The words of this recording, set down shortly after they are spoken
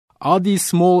Are these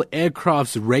small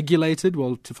aircrafts regulated?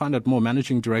 Well, to find out more,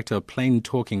 Managing Director of Plane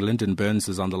Talking, Linden Burns,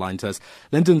 is on the line to us.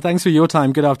 Linden, thanks for your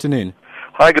time. Good afternoon.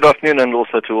 Hi, good afternoon, and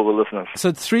also to all the listeners.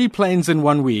 So 3 planes in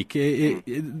 1 week,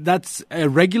 that's a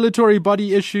regulatory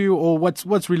body issue, or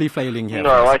what's really failing here?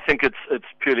 No, I think it's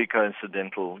purely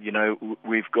coincidental. You know,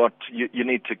 we've got, you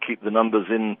need to keep the numbers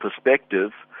in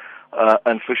perspective,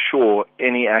 and for sure,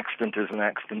 any accident is an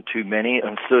accident too many,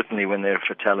 and certainly when there are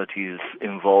fatalities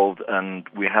involved, and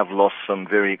we have lost some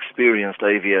very experienced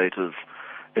aviators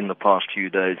in the past few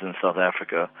days in South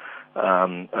Africa.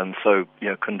 And so,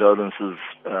 condolences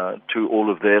to all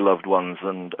of their loved ones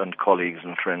and colleagues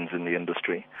and friends in the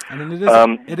industry. I mean,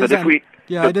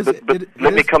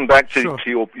 let me come back to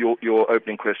your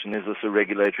opening question. Is this a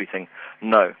regulatory thing?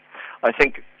 No. I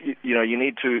think you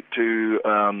need to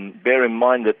bear in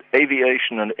mind that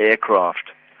aviation and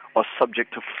aircraft are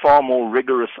subject to far more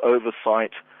rigorous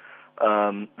oversight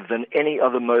than any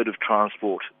other mode of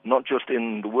transport, not just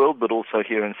in the world, but also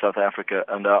here in South Africa.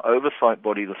 And our oversight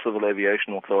body, the Civil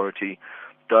Aviation Authority,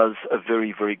 does a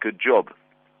very, very good job.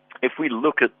 If we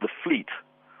look at the fleet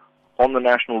on the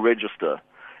National Register,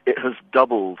 it has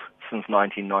doubled since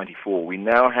 1994. We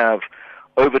now have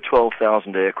over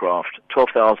 12,000 aircraft,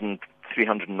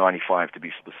 12,395 to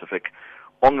be specific,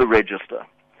 on the register.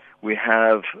 We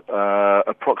have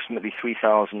approximately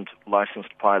 3,000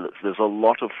 licensed pilots. There's a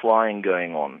lot of flying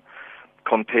going on.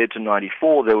 Compared to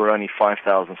 94, there were only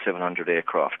 5,700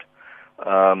 aircraft.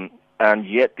 And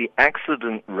yet the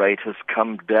accident rate has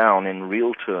come down in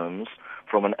real terms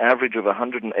from an average of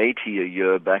 180 a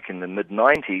year back in the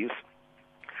mid-90s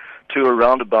to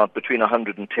around about between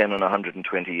 110 and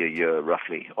 120 a year,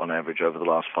 roughly, on average over the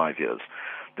last 5 years.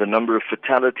 The number of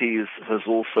fatalities has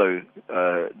also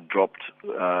dropped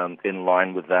in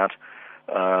line with that,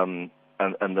 and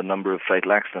the number of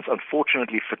fatal accidents.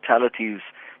 Unfortunately, fatalities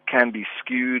can be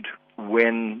skewed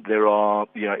when there are,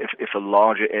 if a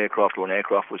larger aircraft or an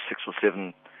aircraft with 6 or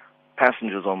 7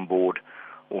 passengers on board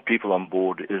or people on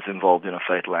board is involved in a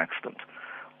fatal accident.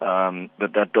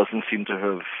 But that doesn't seem to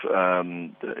have,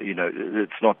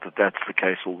 it's not that that's the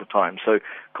case all the time. So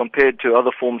compared to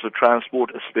other forms of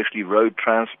transport, especially road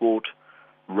transport,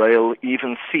 rail,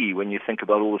 even sea, when you think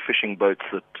about all the fishing boats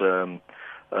that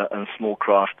and small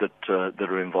craft that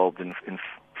are involved in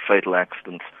fatal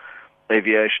accidents,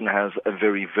 aviation has a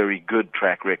very, very good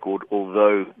track record,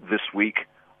 although this week,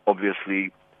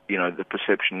 obviously, the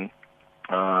perception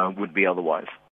would be otherwise.